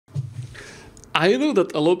I know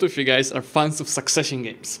that a lot of you guys are fans of Succession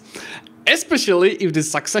games, especially if the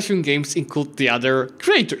Succession games include the other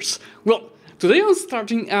creators. Well, today I'm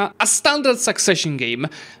starting a standard Succession game,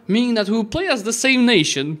 meaning that we'll play as the same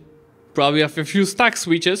nation, probably have a few stack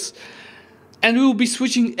switches, and we'll be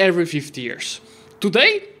switching every 50 years.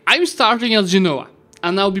 Today, I'm starting as Genoa,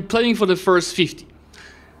 and I'll be playing for the first 50.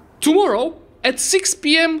 Tomorrow, at 6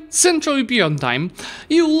 PM Central European Time,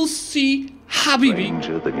 you will see Habibi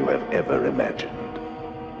Stranger than you have ever imagined.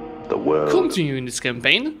 The world continuing this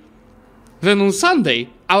campaign. Then on Sunday,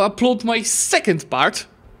 I'll upload my second part,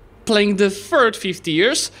 playing the third 50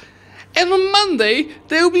 years. And on Monday,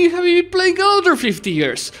 they'll be Habibi playing another 50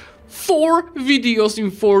 years. 4 videos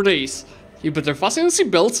in 4 days. You better fasten your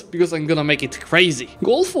seatbelts, because I'm gonna make it crazy.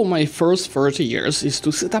 Goal for my first 30 years is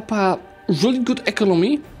to set up a really good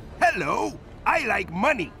economy. Hello, I like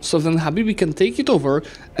money. So then Habibi can take it over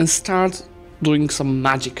and start doing some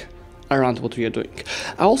magic around what we are doing.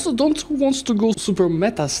 I also don't want to go super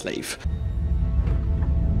meta slave.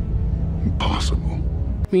 impossible.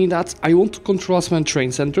 Meaning that I want to control as many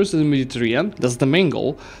train centers in the Mediterranean, that's the main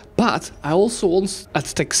goal, but I also want at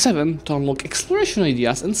Tech 7 to unlock exploration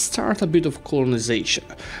ideas and start a bit of colonization.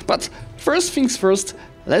 But first things first,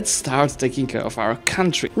 let's start taking care of our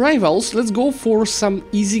country. Rivals, let's go for some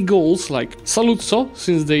easy goals like Saluzzo,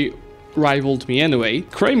 since they rivaled me anyway,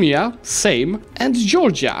 Crimea, same, and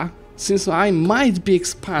Georgia, since I might be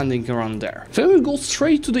expanding around there. Then we go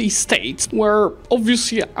straight to the estate, where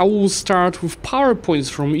obviously I will start with PowerPoints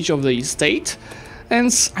from each of the estate,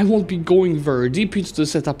 and I won't be going very deep into the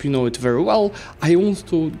setup, you know it very well. I want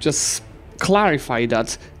to just clarify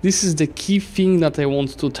that this is the key thing that I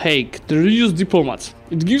want to take, the religious diplomat.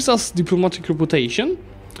 It gives us diplomatic reputation,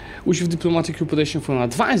 which with diplomatic reputation from an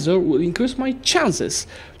advisor will increase my chances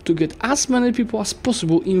to get as many people as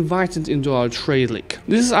possible invited into our trade league.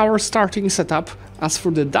 This is our starting setup. As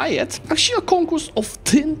for the diet, actually a conquest of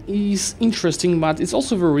tin is interesting, but it's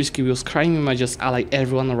also very risky because Crimea might just ally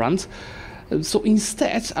everyone around. So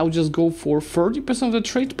instead, I'll just go for 30% of the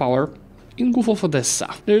trade power in Gulf of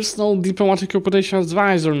Odessa. There's no diplomatic reputation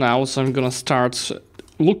advisor now, so I'm gonna start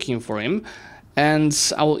looking for him. And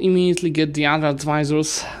I will immediately get the other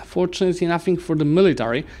advisors. Fortunately nothing for the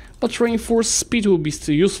military, but reinforced speed will be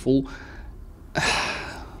still useful.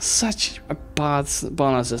 Such a bad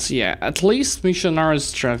bonuses, yeah. At least missionary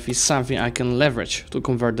strength is something I can leverage to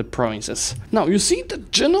convert the provinces. Now you see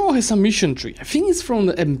that Genoa has a mission tree. I think it's from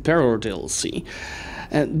the Emperor DLC.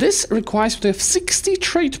 This requires me to have 60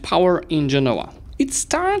 trade power in Genoa. It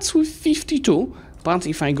starts with 52, but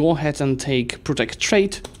if I go ahead and take protect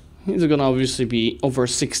trade, it's gonna obviously be over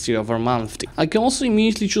 60 over monthly. I can also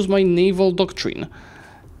immediately choose my naval doctrine.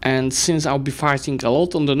 And since I'll be fighting a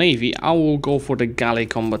lot on the navy, I will go for the galley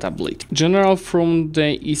combat ability. General from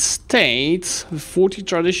the estate, 40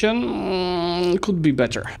 tradition, could be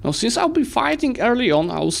better. Now since I'll be fighting early on,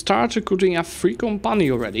 I'll start recruiting a free company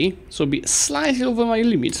already. So be slightly over my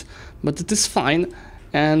limit, but it is fine.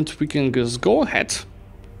 And we can just go ahead.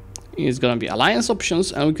 It's gonna be alliance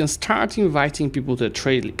options, and we can start inviting people to the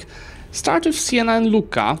trade league. Start with Siena and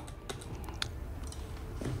Lucca,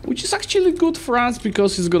 which is actually good for us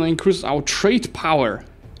because it's gonna increase our trade power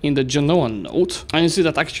in the Genoan node. And you see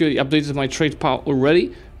that actually updated my trade power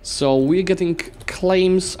already, so we're getting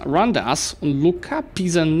claims around us on Lucca,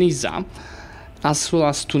 Pisa and Nisa, as well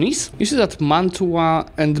as Tunis. You see that Mantua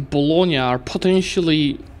and Bologna are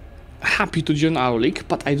potentially happy to join our league,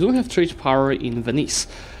 but I don't have trade power in Venice.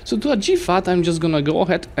 So to achieve that, I'm just gonna go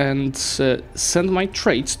ahead and send my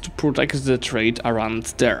trades to protect the trade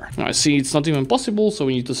around there. Now, I see it's not even possible, so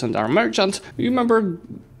we need to send our merchant. You remember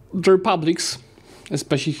the republics,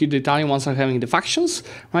 especially here the Italian ones, are having the factions.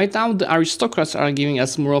 Right now the aristocrats are giving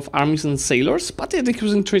us more of armies and sailors, but they're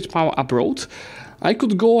decreasing trade power abroad. I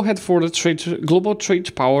could go ahead for the global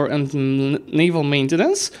trade power and naval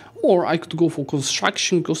maintenance, or I could go for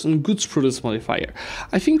construction cost and goods produce modifier.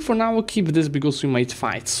 I think for now I'll keep this because we might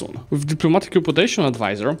fight soon. With diplomatic reputation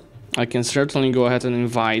advisor, I can certainly go ahead and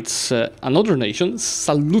invite another nation,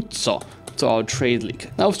 Saluzzo, to our trade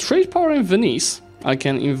league. Now with trade power in Venice, I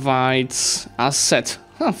can invite, as said,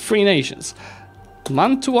 3 nations.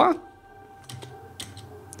 Mantua,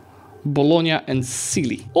 Bologna and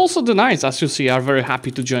Sicily. Also the Knights, as you see, are very happy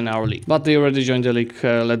to join our league, but they already joined the league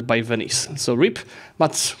led by Venice, so RIP.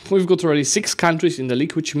 But we've got already 6 countries in the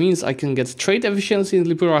league, which means I can get trade efficiency and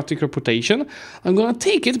diplomatic reputation. I'm gonna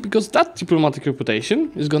take it because that diplomatic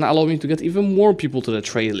reputation is gonna allow me to get even more people to the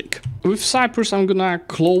trade league. With Cyprus, I'm gonna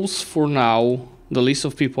close for now the list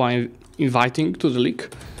of people I'm inviting to the league.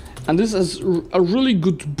 And this is a really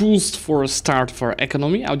good boost for a start for our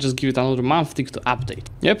economy. I'll just give it another month tick to update.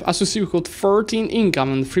 Yep, as you see, we got 13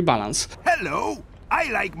 income and free balance. Hello,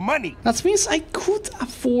 I like money. That means I could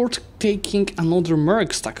afford taking another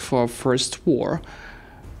merc stack for our first war.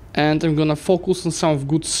 And I'm gonna focus on some of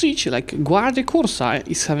good siege, like Guardia Corsa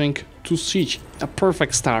is having 2 siege, a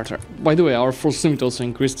perfect starter. By the way, our force limit also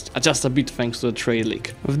increased just a bit thanks to the trade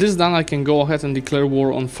league. With this done, I can go ahead and declare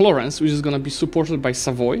war on Florence, which is gonna be supported by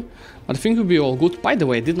Savoy. But I think will be all good. By the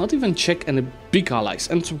way, I did not even check any big allies,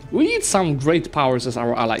 and we need some great powers as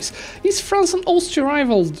our allies. Is France and Austria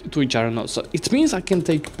rival to each other now? So it means I can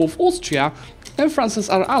take both Austria and France as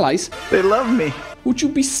our allies. They love me. Would you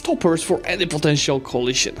be stoppers for any potential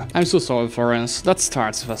coalition? I'm so sorry, Florence. That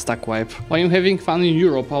starts with a stack wipe. While I'm having fun in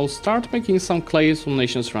Europe, I'll start making some claims from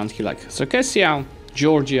nations around here, like Circassia,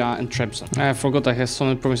 Georgia, and Trebizond. I forgot I have so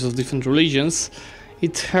many promises of different religions.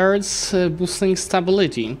 It hurts boosting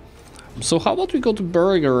stability. So how about we go to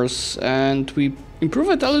burghers and we improve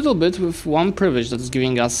it a little bit with one privilege that is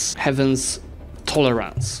giving us heaven's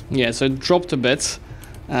tolerance. Yeah, so it dropped a bit.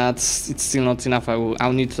 It's still not enough.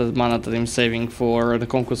 I'll need the mana that I'm saving for the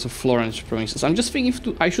conquest of Florence provinces. I'm just thinking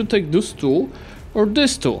if I should take this tool or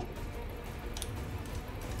this tool.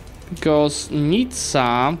 Because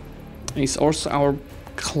Nizza is also our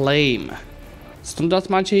claim. It's not that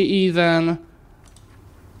much AE then.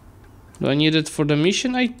 Do I need it for the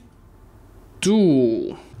mission? I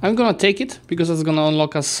do. I'm gonna take it because it's gonna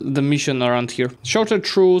unlock us the mission around here. Shorter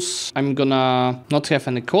truce. I'm gonna not have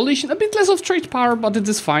any coalition. A bit less of trade power, but it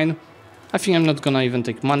is fine. I think I'm not gonna even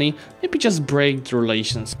take money. Maybe just break the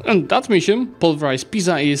relations. And that mission, pulverize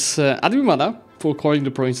Pisa, is Admimada for calling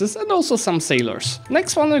the provinces and also some sailors.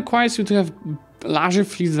 Next one requires you to have larger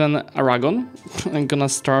fleet than Aragon. I'm gonna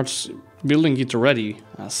start building it already,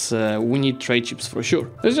 as we need trade ships for sure.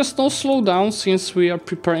 There's just no slowdown since we are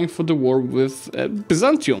preparing for the war with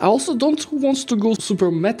Byzantium. I also don't want to go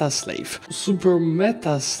super meta slave.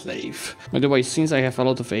 By the way, since I have a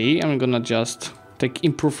lot of AE, I'm gonna just take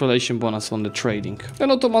improved relation bonus on the trading.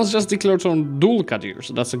 And Ottomans just declared on dual Kadir,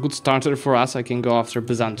 so that's a good starter for us. I can go after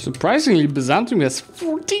Byzantium. Surprisingly, Byzantium has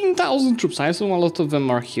 14,000 troops. I assume a lot of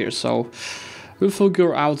them are here, so we'll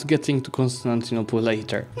figure out getting to Constantinople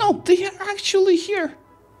later. No, they are actually here.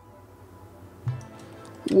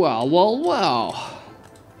 Well.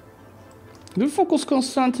 Do we focus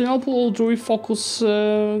Constantinople or do we focus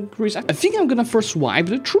Greece? I think I'm gonna first wipe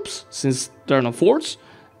the troops, since there are no forts,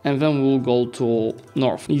 and then we'll go to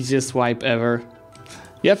north. Easiest wipe ever.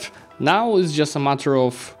 Yep, now it's just a matter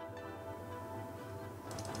of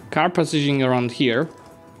car precision around here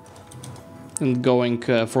and going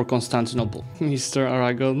for Constantinople. Mr.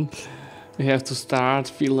 Aragon, we have to start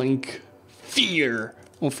feeling fear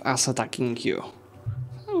of us attacking you.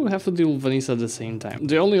 We have to deal with Venice at the same time.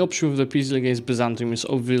 The only option with the peace deal against Byzantium is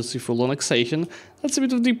obviously full annexation. That's a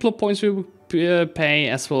bit of diplo points we pay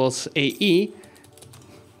as well as AE.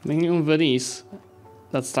 Minimum Venice,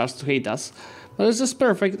 that starts to hate us. But this is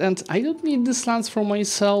perfect and I don't need these lands for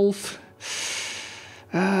myself.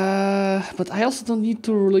 But I also don't need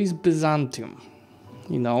to release Byzantium,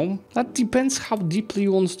 you know? That depends how deeply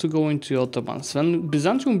you want to go into Ottomans. Then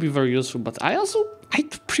Byzantium will be very useful, but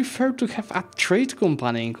I'd prefer to have a trade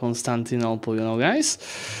company in Constantinople, you know, guys?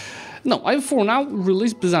 No, I for now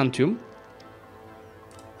release Byzantium.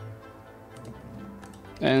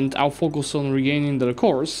 And I'll focus on regaining their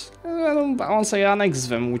cores. Once I annex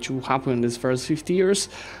them, which will happen in these first 50 years,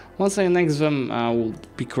 once I annex them, I will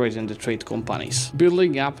be creating the trade companies.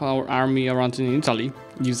 Building up our army around in Italy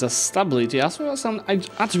gives us stability as well as an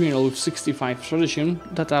admiral with 65 tradition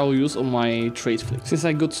that I will use on my trade fleet. Since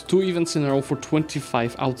I got 2 events in a row for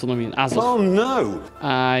 25 autonomy in Azov. Oh no!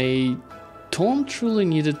 I don't really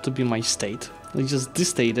need it to be my state. I just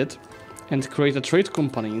destate it and create a trade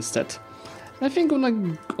company instead. I think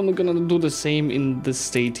I'm gonna do the same in the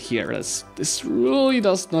state here, as this really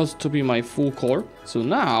does not to be my full core. So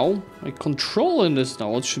now, my control in this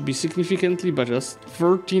node should be significantly better,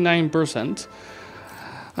 39%.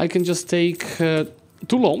 I can just take 2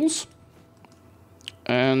 loans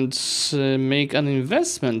and make an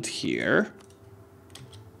investment here.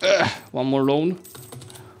 One more loan.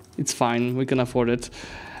 It's fine, we can afford it.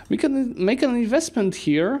 We can make an investment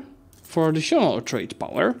here for additional trade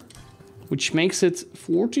power, which makes it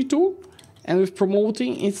 42, and with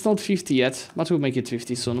promoting it's not 50 yet, but we'll make it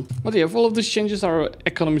 50 soon. But yeah, with all of these changes, our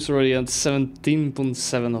economy is already at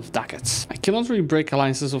 17.7 of ducats. I cannot really break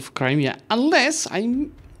alliances of Crimea unless I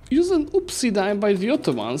use an oopsie die by the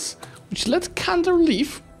Ottomans, which let Kandar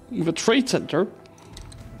leave with a trade center.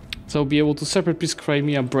 So be able to separate peace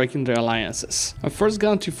Crimea, breaking their alliances. Our first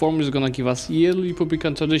guarantee form is gonna give us yearly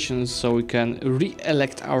republican traditions, so we can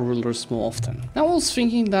re-elect our rulers more often. Now I was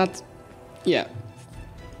thinking that, yeah,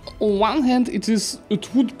 on one hand it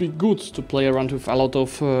would be good to play around with a lot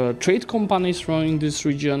of trade companies running this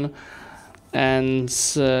region and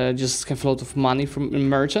just have a lot of money from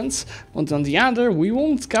merchants, but on the other we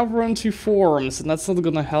won't government reforms, and that's not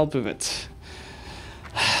gonna help with it.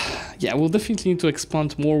 Yeah, we'll definitely need to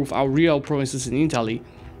expand more with our real provinces in Italy,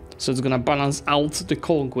 so it's gonna balance out the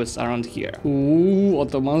conquest around here. Ooh,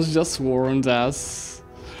 Ottomans just warned us.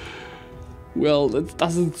 Well, that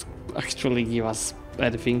doesn't actually give us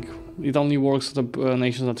anything. It only works with the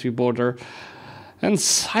nations that we border, and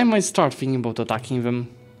I might start thinking about attacking them.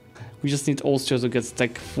 We just need Austria to get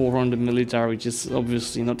tech 400 military, which is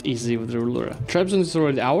obviously not easy with the ruler. Trebizond is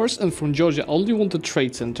already ours, and from Georgia I only want a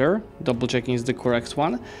trade center, double checking is the correct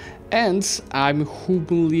one, and I'm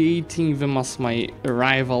humiliating them as my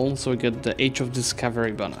rival, so I get the Age of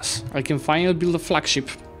Discovery bonus. I can finally build a flagship,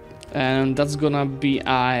 and that's gonna be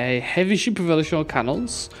a heavy ship with additional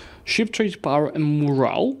cannons, ship trade power and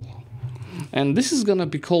morale, and this is gonna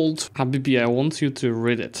be called Habibi, I want you to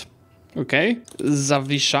read it. Okay,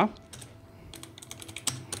 Zawisza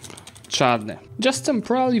Czarne. Just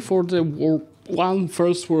temporarily for the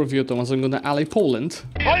first war of the Ottomans, I'm gonna ally Poland,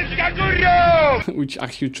 which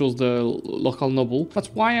actually chose the local noble. But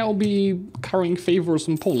why I'll be carrying favors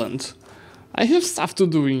in Poland? I have stuff to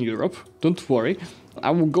do in Europe, don't worry.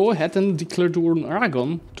 I will go ahead and declare the war on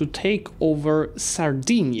Aragon to take over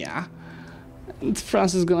Sardinia. And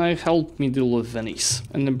France is gonna help me deal with Venice.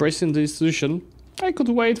 And embracing the institution, I could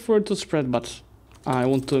wait for it to spread, but I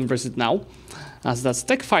want to embrace it now, as that's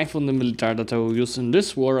Tech 5 on the military that I will use in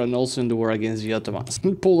this war and also in the war against the Ottomans.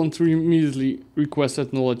 Poland immediately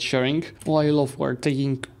requested knowledge sharing. Oh, I love we're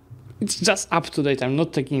taking... It's just up to date, I'm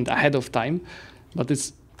not taking it ahead of time, but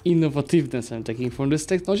it's innovativeness I'm taking from this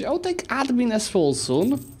technology. I'll take admin as well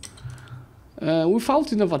soon. Without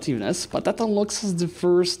innovativeness, but that unlocks us the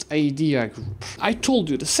first idea group. I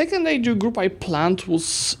told you, the second idea group I planned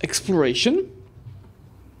was exploration.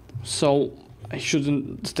 So I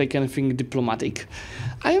shouldn't take anything diplomatic.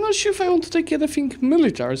 I'm not sure if I want to take anything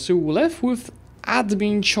military, so we're left with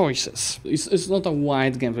admin choices. It's not a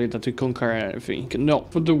wide gameplay that we conquer everything. No,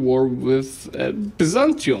 for the war with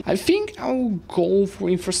Byzantium. I think I'll go for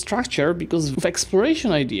infrastructure, because with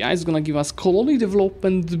exploration idea, it's gonna give us colony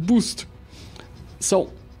development boost.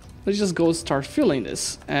 So let's just go start filling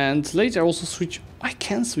this, and later also switch. I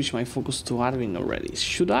can switch my focus to admin already.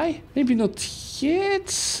 Should I? Maybe not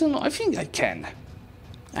yet. No, I think I can.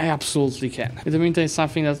 I absolutely can. In the meantime, it's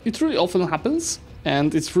something that it really often happens,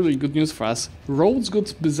 and it's really good news for us. Rhodes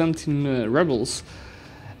got Byzantine rebels,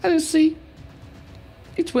 and you see,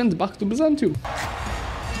 it went back to Byzantium.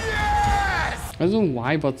 Yes! I don't know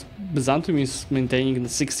why, but Byzantium is maintaining the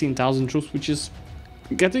 16,000 troops, which is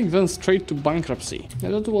getting them straight to bankruptcy. I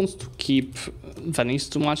don't want to keep Venice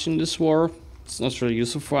too much in this war. It's not really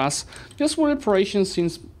useful for us. Just more reparations,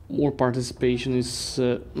 since more participation is...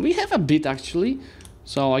 we have a bit actually,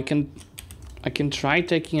 so I can try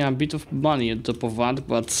taking a bit of money on top of that,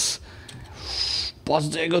 but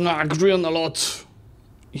they're gonna agree on a lot.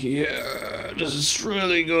 Yeah, this is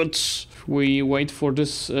really good. We wait for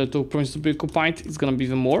this province to be occupied. It's gonna be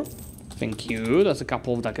even more. Thank you. That's a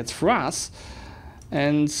couple of ducats for us.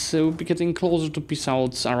 And we'll be getting closer to peace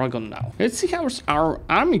out Aragon now. Let's see how's our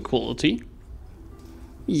army quality.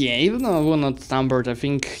 Yeah, even though we're not numbered, I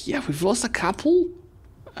think, yeah, we've lost a couple.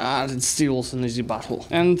 It still was an easy battle.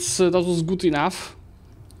 And that was good enough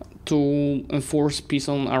to enforce peace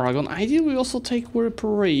on Aragon. Ideally, we also take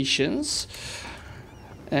reparations.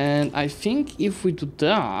 And I think if we do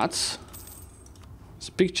that, it's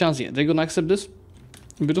a big chance, yeah, they're gonna accept this.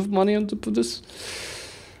 A bit of money on top of this.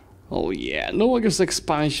 Oh yeah, no against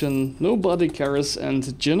expansion, nobody cares,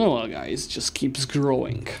 and Genoa, guys, just keeps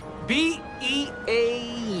growing. Beautiful.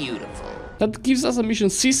 That gives us a mission,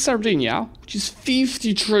 seize Sardinia, which is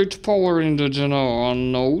 50 trade power in the Genoa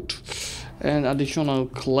node, and additional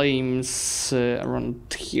claims around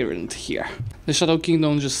here and here. The Shadow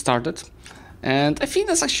Kingdom just started, and I think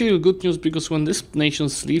that's actually good news, because when these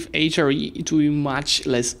nations leave HRE, it will be much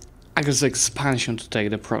less aggressive expansion to take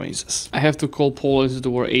the provinces. I have to call Poland to the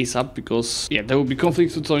war ASAP, because yeah, there will be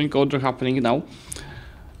conflict with Tonic order happening now.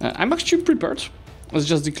 I'm actually prepared. Let's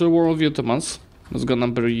just declare war on the Ottomans. It's gonna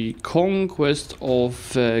be conquest of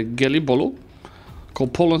Gelibolu,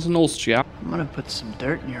 called Poland and Austria. I'm gonna put some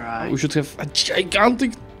dirt in your eye. We should have a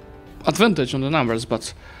gigantic advantage on the numbers,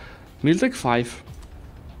 but Miltech 5.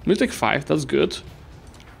 Miltech 5, that's good.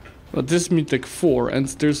 But this means like 4, and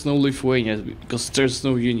there's no Lithuania because there's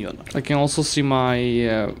no union. I can also see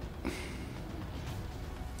my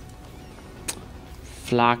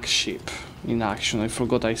flagship in action. I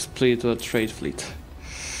forgot I split it to a trade fleet.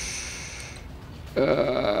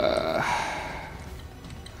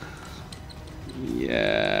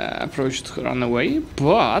 Yeah, I probably should run away,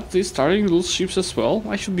 but they're starting to lose ships as well.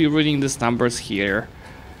 I should be reading these numbers here.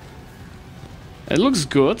 It looks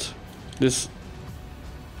good. This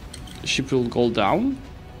ship will go down.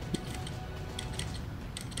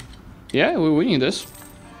 Yeah, we're winning this.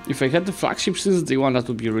 If I had the flagship since day 1, that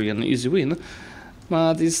would be really an easy win.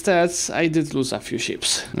 But instead, I did lose a few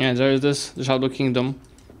ships. Yeah, there it is, the Shadow Kingdom.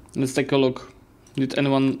 Let's take a look. Did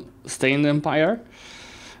anyone stay in the Empire?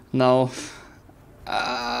 No.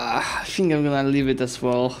 I think I'm gonna leave it as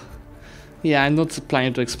well. Yeah, I'm not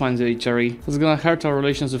planning to expand the HRE. It's gonna hurt our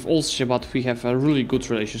relations with Austria, but we have a really good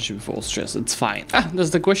relationship with Austria, so it's fine.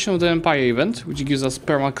 That's the question of the Empire event, which gives us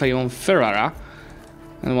perma claim on Ferrara.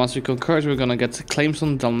 And once we conquer it, we're gonna get claims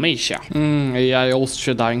on Dalmatia. Yeah,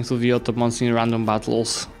 Austria dying to the Ottomans in random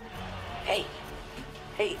battles.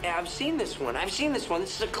 Hey, I've seen this one. This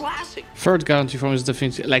is a classic. Third guarantee from is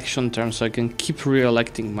definitely election term, so I can keep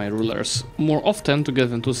re-electing my rulers more often to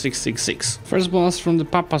get them to 666. First bonus from the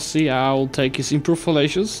papacy I will take is improved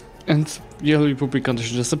relations and yearly republic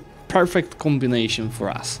condition. Just a perfect combination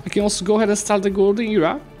for us. I can also go ahead and start the golden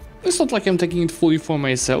era. It's not like I'm taking it fully for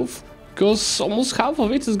myself, because almost half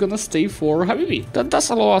of it is gonna stay for Habibi. That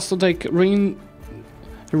does allow us to take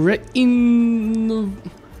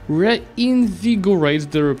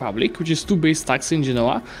reinvigorate the Republic, which is 2 base tax in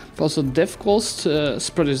Genoa, but also death cost,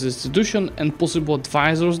 spread its institution, and possible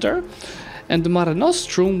advisors there. And the Mare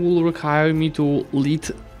Nostrum will require me to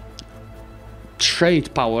lead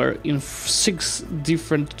trade power in 6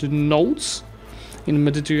 different nodes in the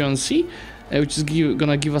Mediterranean Sea, which is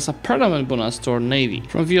gonna give us a permanent bonus to our navy.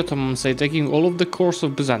 From the Ottoman side, taking all of the cores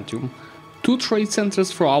of Byzantium, 2 trade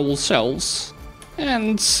centers for ourselves,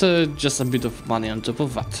 and just a bit of money on top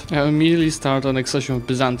of that. I immediately start annexation of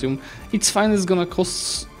Byzantium. It's fine, it's gonna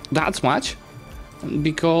cost that much,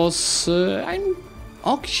 because I'm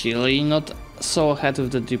actually not so ahead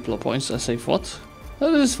with the diplo points as I thought.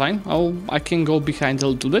 That is fine, I can go behind a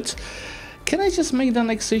little bit. Can I just make the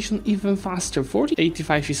annexation even faster?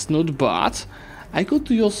 4085 is not bad. I could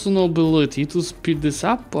use nobility to speed this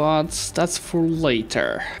up, but that's for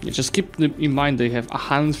later. You just keep in mind they have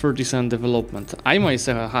 137 development. I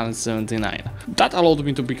myself have 179. That allowed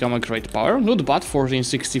me to become a great power. Not bad,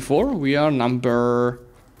 1464. We are number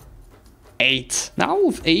 8. Now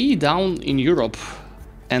with AE down in Europe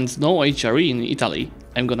and no HRE in Italy,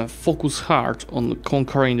 I'm gonna focus hard on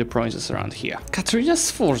conquering the provinces around here. Caterina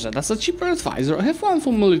Sforza, that's a cheaper advisor. I have one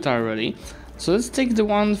for military already. So let's take the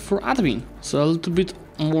one for admin, so a little bit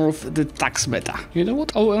more of the tax beta. You know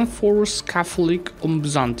what, I'll enforce Catholic on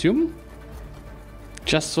Byzantium.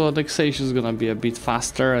 Just so annexation is gonna be a bit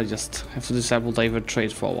faster, I just have to disable divert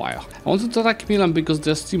trade for a while. I wanted to attack Milan because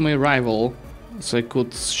they're still my rival, so I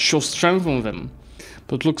could show strength on them.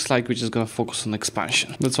 But looks like we're just gonna focus on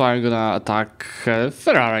expansion. That's why I'm gonna attack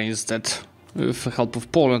Ferrara instead, with the help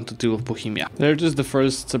of Poland to deal with Bohemia. There it is, the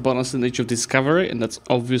first bonus in Age of Discovery, and that's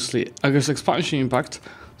obviously aggressive expansion impact.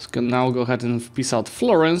 So we can now go ahead and piece out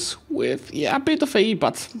Florence with, yeah, a bit of AE,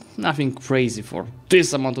 but nothing crazy for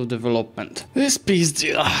this amount of development. This peace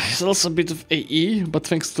deal is also a bit of AE, but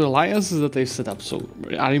thanks to the alliances that they've set up. So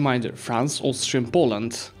a reminder, France, Austria and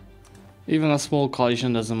Poland, even a small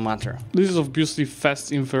coalition doesn't matter. This is obviously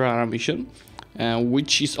fast in Ferrara mission,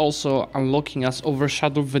 which is also unlocking us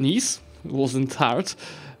Overshadow Venice. It wasn't hard,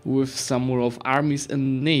 with some more of armies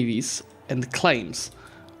and navies and claims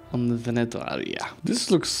on the Veneto area.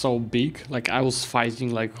 This looks so big, like I was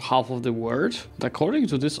fighting like half of the world. But according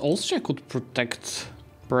to this, Austria could protect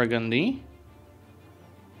Burgundy.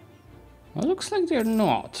 It looks like they're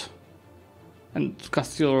not. And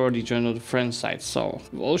Castile already joined on the French side, so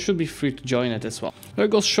we all should be free to join it as well. There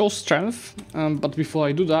goes show strength, but before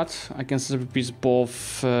I do that, I can set up a piece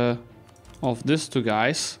both of these 2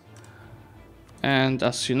 guys. And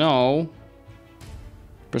as you know,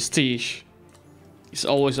 prestige is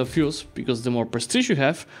always of use, because the more prestige you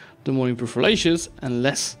have, the more improved relations and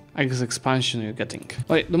less expansion you're getting.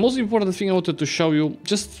 Okay, the most important thing I wanted to show you,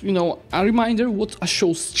 just, you know, a reminder what a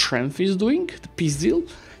show strength is doing, the peace deal.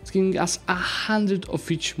 It's giving us 100 of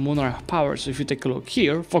each monarch power. So if you take a look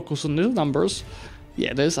here, focus on the numbers,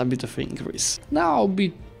 yeah, there's a bit of an increase. Now I'll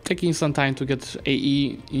be taking some time to get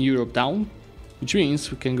AE in Europe down, which means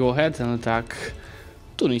we can go ahead and attack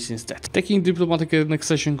Tunis instead. Taking diplomatic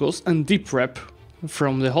annexation costs and deep rep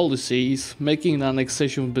from the Holy Seas, making the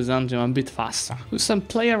annexation of Byzantium a bit faster. With some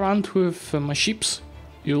play around with my ships,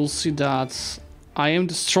 you'll see that I am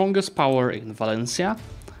the strongest power in Valencia,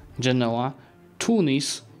 Genoa,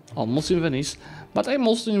 Tunis, almost in Venice, but I'm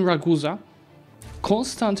also in Ragusa,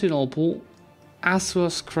 Constantinople, as well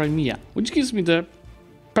as Crimea, which gives me the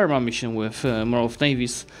perma mission with more of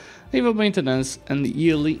navies, naval maintenance and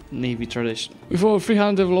yearly navy tradition. With our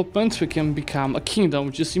 300 development we can become a kingdom,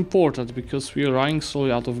 which is important because we are running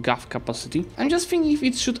slowly out of gov capacity. I'm just thinking if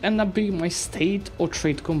it should end up being my state or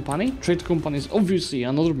trade company. Trade company is obviously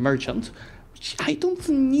another merchant, which I don't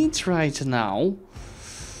need right now.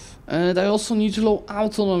 And I also need low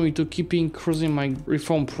autonomy to keep increasing my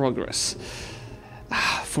reform progress.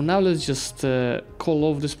 For now let's just call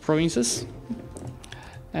off these provinces.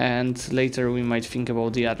 And later we might think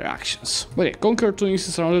about the other actions. But yeah, conquer Tunis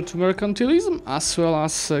is another to mercantilism, as well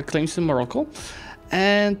as claims in Morocco.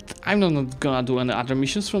 And I'm not gonna do any other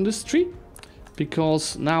missions from this tree,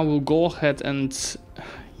 because now we'll go ahead and,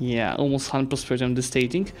 yeah, almost 100% I'm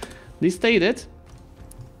devastating. Devastated.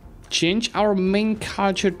 Change our main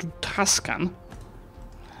culture to Tuscan.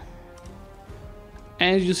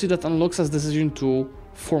 And you see that unlocks us decision to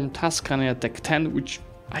form Tuscany at Tech 10, which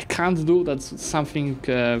I can't do. That's something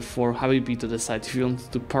for Habibi to decide if he wants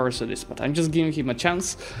to pursue this, but I'm just giving him a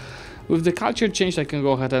chance. With the culture change, I can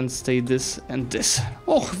go ahead and state this and this.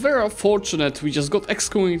 Oh, very unfortunate, we just got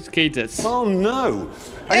excommunicated. Oh no!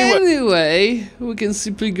 Anyway, we can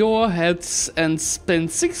simply go ahead and spend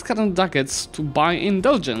 6 current ducats to buy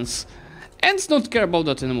indulgence and not care about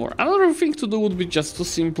that anymore. Another thing to do would be just to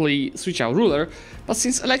simply switch out ruler, but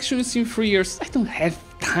since election is in 3 years, I don't have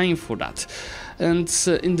time for that. And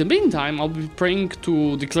in the meantime, I'll be praying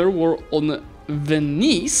to declare war on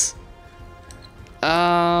Venice,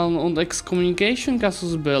 on the excommunication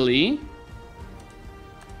casus belli.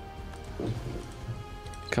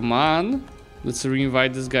 Come on, let's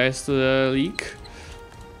re-invite these guys to the league.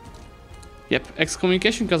 Yep,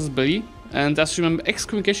 excommunication casus belli. And as you remember,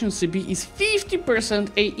 excommunication CB is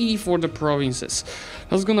 50% AE for the provinces.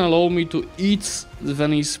 That's gonna allow me to eat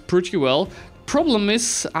Venice pretty well. Problem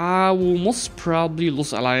is, I will most probably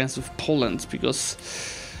lose alliance with Poland, because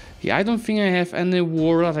yeah, I don't think I have any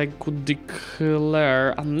war that I could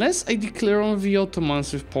declare unless I declare on the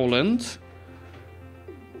Ottomans with Poland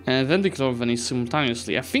and then declare on Venice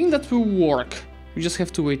simultaneously. I think that will work. We just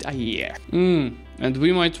have to wait a year. And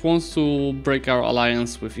we might want to break our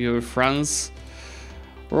alliance with either France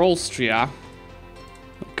or Austria,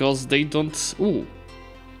 because they don't... Ooh.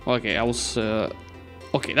 Okay, I was...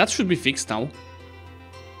 Okay, that should be fixed now.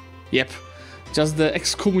 Yep. Just the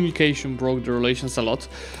excommunication broke the relations a lot.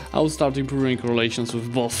 I will start improving relations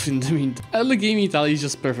with both in the meantime. Early game Italy is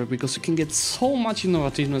just perfect, because you can get so much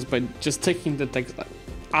innovativeness by just taking the text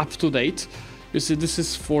up to date. You see, this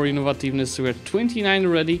is for innovativeness, we're at 29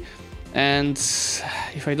 already. And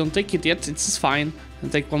if I don't take it yet, it's fine.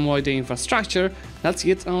 And take one more idea infrastructure, that's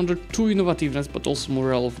yet another 2 innovativeness, but also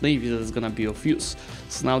morale of navy that is gonna be of use.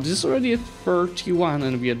 So now this is already at 31,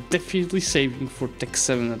 and we are definitely saving for Tech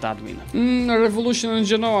 7 at admin. A revolution in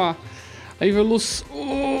Genoa. I either lose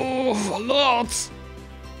a lot,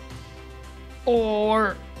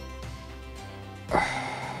 or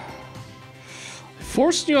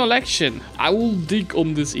force new election. I will dig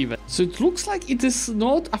on this event. So it looks like it is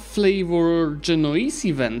not a flavor Genoese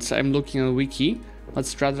event. I'm looking at wiki.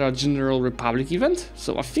 That's rather a general republic event.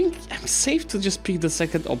 So I think I'm safe to just pick the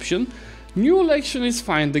second option. New election is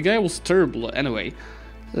fine. The guy was terrible anyway.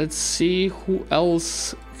 Let's see who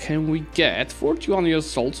else can we get. 41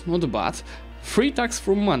 years old, not bad. Free tax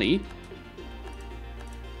for money.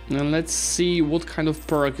 And let's see what kind of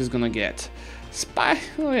perk is gonna get. Spy,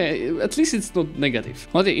 oh yeah, at least it's not negative.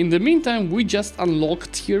 Okay, in the meantime, we just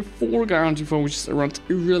unlocked tier 4 guarantee for, which is around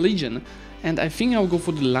religion. And I think I'll go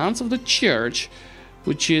for the lands of the church,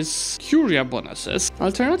 which is curia bonuses.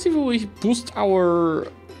 Alternatively, we boost our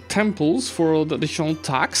temples for the additional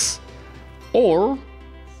tax, or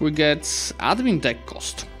we get admin tech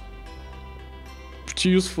cost. Pretty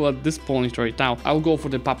useful at this point right now. I'll go for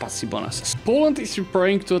the papacy bonuses. Poland is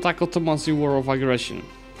preparing to attack Ottomans in war of aggression.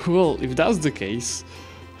 Well, if that's the case,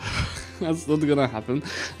 that's not gonna happen.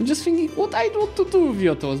 I'm just thinking what I want to do with the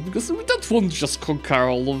Ottomans, because we don't want to just conquer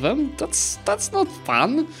all of them. That's not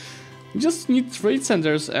fun. We just need trade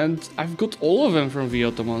centers, and I've got all of them from the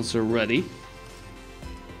Ottomans already.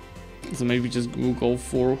 So maybe just we'll go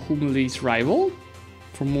for Humili's rival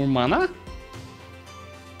for more mana.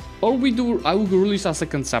 Or I will release a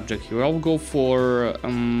second subject here. I will go for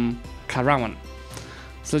Karaman.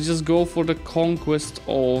 So let's just go for the conquest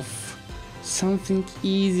of something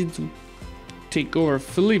easy to take over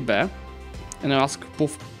Filipe. and ask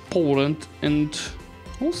both Poland and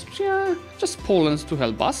Austria, just Poland, to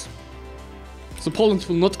help us. So Poland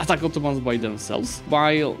will not attack Ottomans by themselves,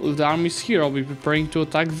 while the armies here will be preparing to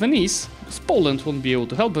attack Venice, because Poland won't be able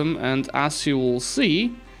to help them, and as you will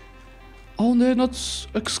see... Oh, they're not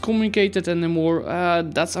excommunicated anymore.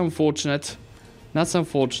 That's unfortunate. That's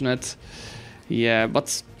unfortunate. Yeah,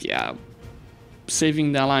 but yeah,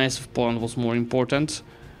 saving the alliance of Poland was more important.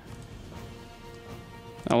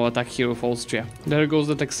 I'll attack here with Austria. There goes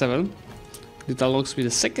the Tech 7. It unlocks me the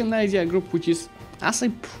second idea group, which is, as I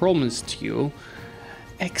promised you,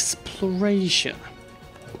 exploration.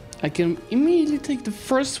 I can immediately take the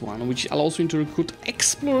first one, which allows me to recruit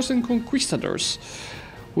explorers and conquistadors,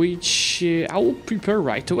 which I will prepare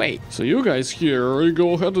right away. So you guys here,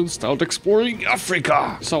 go ahead and start exploring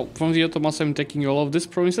Africa! So, from the Ottomans I'm taking all of these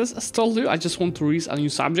provinces. As told you, I just want to raise a new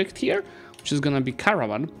subject here, which is gonna be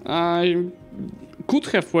Caravan. I could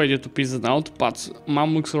have waited to piece it out, but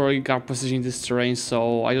Mamluks already got position in this terrain,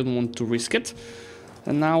 so I don't want to risk it.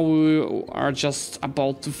 And now we are just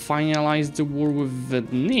about to finalize the war with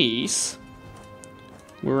Venice,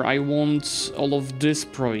 where I want all of these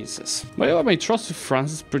provinces. By the way, my trust with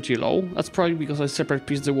France is pretty low. That's probably because I separate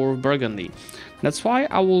pieced the war with Burgundy. That's why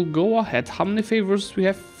I will go ahead. How many favors we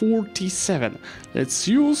have? 47. Let's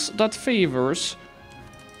use that favors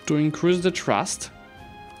to increase the trust.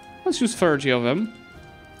 Let's use 30 of them.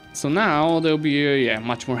 So now they'll be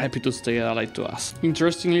much more happy to stay allied to us.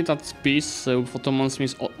 Interestingly, that peace with Ottomans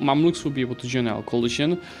means Mamluks will be able to join our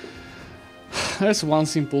coalition. There's one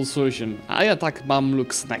simple solution. I attack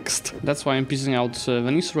Mamluks next. That's why I'm piecing out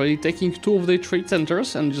Venice already, taking 2 of their trade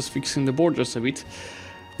centers and just fixing the borders a bit.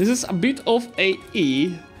 This is a bit of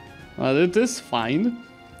AE, but it is fine.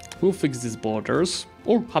 We'll fix these borders,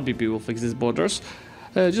 or Habibi will fix these borders.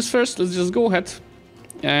 Just first, let's just go ahead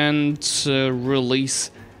and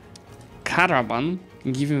release Caravan,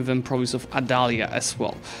 giving them province of Adalia as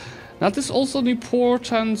well. That is also an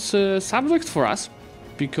important subject for us,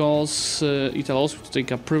 because it allows me to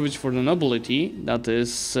take a privilege for the nobility, that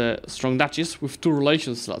is strong duchies, with 2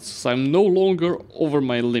 relation slots, so I'm no longer over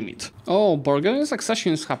my limit. Oh, Bulgarian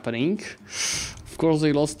succession is happening. Of course,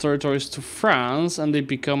 they lost territories to France and they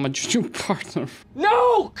become a junior partner.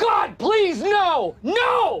 No! God, please, no!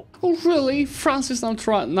 No! Oh, really? France is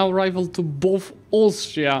now rival to both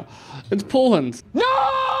Austria and Poland. No!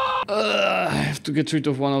 I have to get rid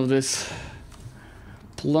of one of this.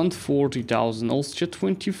 Poland 40,000, Austria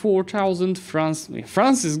 24,000, France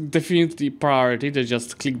is definitely priority. They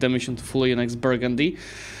just click the mission to fully annex Burgundy.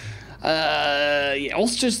 Yeah,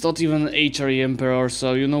 Austria's not even HRE Emperor,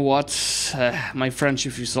 so you know what? My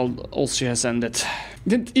friendship with Austria has ended.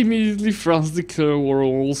 Then immediately France declared war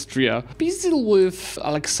on Austria. Peace deal with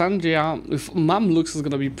Alexandria, with Mamluks is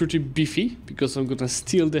gonna be pretty beefy, because I'm gonna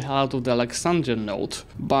steal the hell out of the Alexandria node.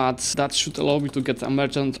 But that should allow me to get a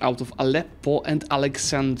merchant out of Aleppo and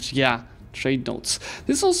Alexandria trade nodes.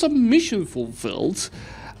 This is also mission fulfilled.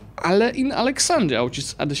 In Alexandria, which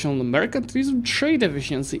is additional mercantilism, trade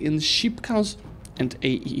efficiency, and ship counts and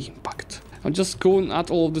AE impact. I'm just going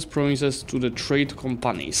at all of these provinces to the trade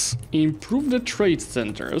companies. Improve the trade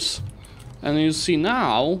centers, and you see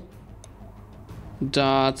now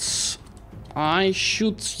that I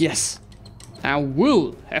should, yes, I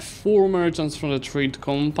will have 4 merchants from the trade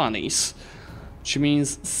companies, which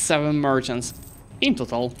means 7 merchants in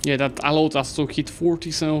total. Yeah, that allowed us to hit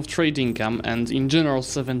 40% of trade income and in general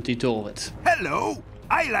 72 of it. Hello,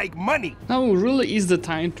 I like money. Now really is the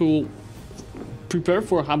time to prepare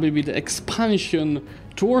for Habibi the expansion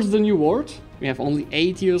towards the New World. We have only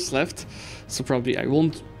 8 years left, so probably I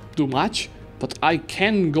won't do much, but I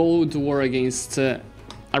can go to war against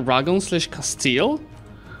Aragon/Castile.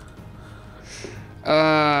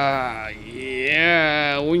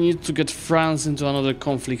 Yeah, we need to get France into another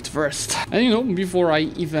conflict first. And you know, before I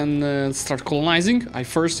even start colonizing, I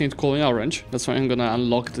first need colony orange. That's why I'm gonna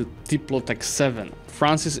unlock the Diplotech 7.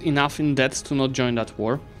 France is enough in debt to not join that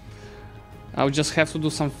war. I'll just have to do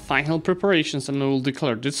some final preparations and I will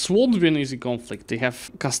declare. This won't be an easy conflict. They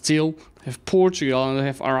have Castile, they have Portugal, and they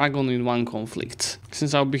have Aragon in one conflict.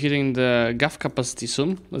 Since I'll be hitting the GAF capacity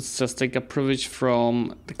soon, let's just take a privilege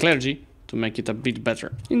from the clergy to make it a bit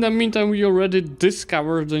better. In the meantime, we already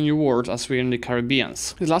discovered the new world as we're in the Caribbean.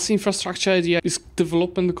 The last infrastructure idea is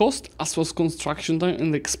development cost, as well as construction time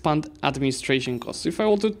and expand administration costs. If I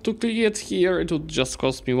wanted to click it here, it would just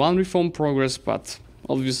cost me 1 reform progress, but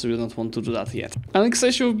obviously we don't want to do that yet.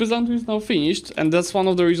 Annexation of Byzantium is now finished, and that's one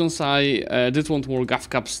of the reasons I did want more GAF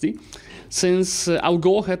capacity, since I'll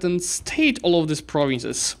go ahead and state all of these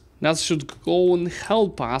provinces. That should go and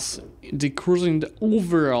help us decreasing the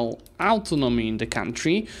overall autonomy in the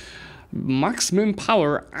country, maximum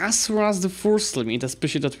power as far as the force limit,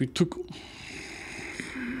 especially that we took.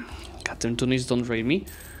 Goddamn Tunis, don't raid me.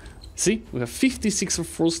 See, we have 56 of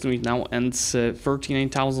force limit now and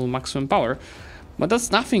 39,000 maximum power. But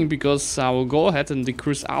that's nothing because I will go ahead and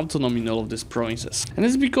decrease autonomy in all of these provinces. And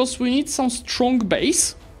it's because we need some strong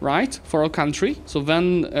base, right, for our country. So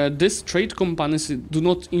then these trade companies do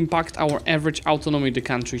not impact our average autonomy in the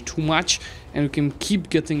country too much. And we can keep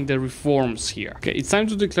getting the reforms here. Okay, it's time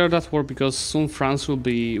to declare that war because soon France will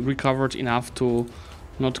be recovered enough to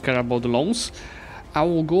not care about the loans. I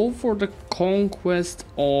will go for the conquest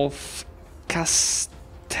of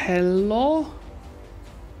Castello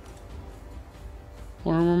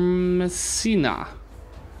or Messina.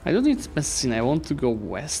 I don't need Messina, I want to go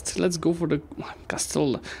west. Let's go for the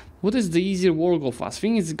Castello. What is the easier war goal for us? I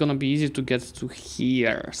think it's gonna be easier to get to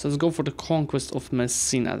here. So let's go for the conquest of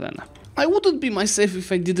Messina then. I wouldn't be myself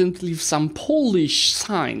if I didn't leave some Polish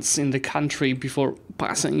signs in the country before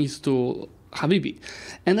passing it to Habibi.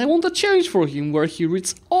 And I want a challenge for him where he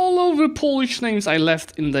reads all of the Polish names I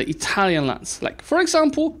left in the Italian lands. Like, for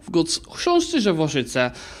example, we've got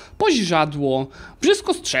Chrząszczy-Żewoszyce, Poziżadło,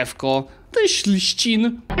 Brzysko-Strzewko,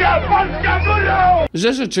 Tyśliścin,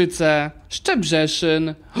 Rzeszyczyce,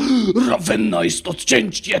 Szczebrzeszyn, Rawenna jest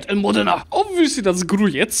odcięcie ten Modena. Obviously that's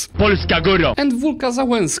Grójec, Polska Góra. and Wólka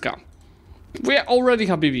Załęska. We are already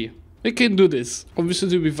Habibi. We can do this. Obviously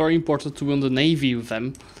it will be very important to win the navy with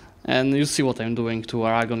them. And you see what I'm doing to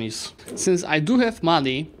Aragonese. Since I do have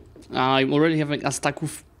money, I'm already having a stack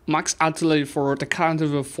with max artillery for the current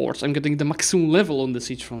level force. I'm getting the maximum level on the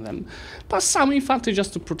siege from them. Plus some infantry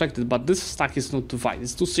just to protect it, but this stack is not to fight,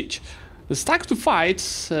 it's to siege. The stack to fight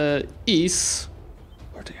is...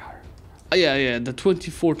 where they are? Yeah, the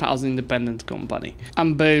 24,000 independent company.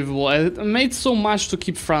 Unbelievable. I made so much to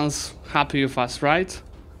keep France happy with us, right?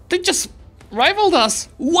 They just rivaled us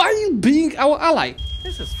while being our ally.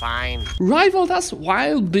 This is fine. Rivaled us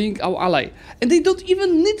while being our ally. And they don't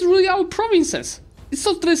even need really our provinces. It's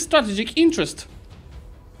not their strategic interest.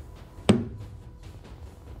 I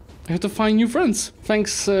have to find new friends.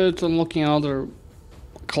 Thanks to unlocking another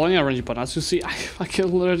colonial range upon us. You see, I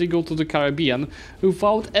can already go to the Caribbean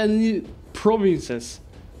without any provinces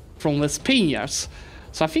from the Spaniards.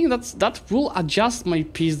 So I think that will adjust my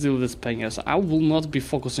peace deal with the Spaniards. I will not be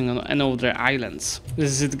focusing on any of their islands.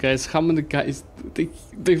 This is it, guys. How many guys?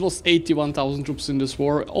 They lost 81,000 troops in this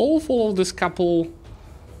war. All for this couple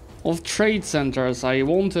of trade centers. I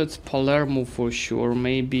wanted Palermo for sure,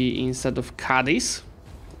 maybe instead of Cadiz.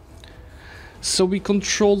 So we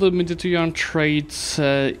control the Mediterranean trade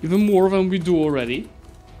even more than we do already.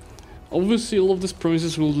 Obviously all of these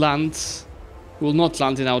provinces will not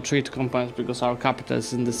land in our trade companies because our capital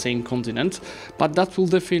is in the same continent, but that will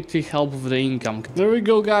definitely help with the income. There we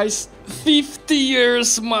go, guys. 50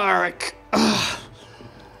 years mark. I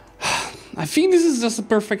think this is just a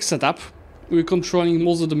perfect setup. We're controlling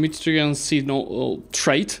most of the Mediterranean Sea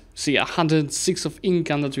trade. See, 106 of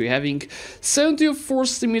income that we're having, 70 of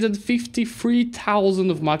force limit and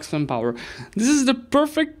 53,000 of maximum power. This is the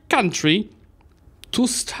perfect country to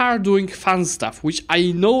start doing fun stuff, which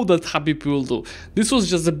I know that Habib will do. This was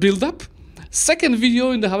just a build-up. Second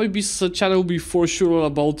video in the Habib's channel will be for sure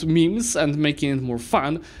about memes and making it more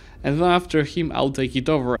fun. And then after him, I'll take it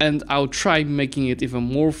over and I'll try making it even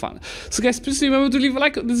more fun. So guys, please remember to leave a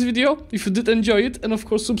like on this video if you did enjoy it. And of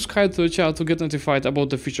course, subscribe to the channel to get notified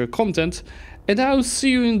about the future content. And I'll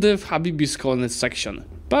see you in the Habib's comment section.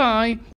 Bye!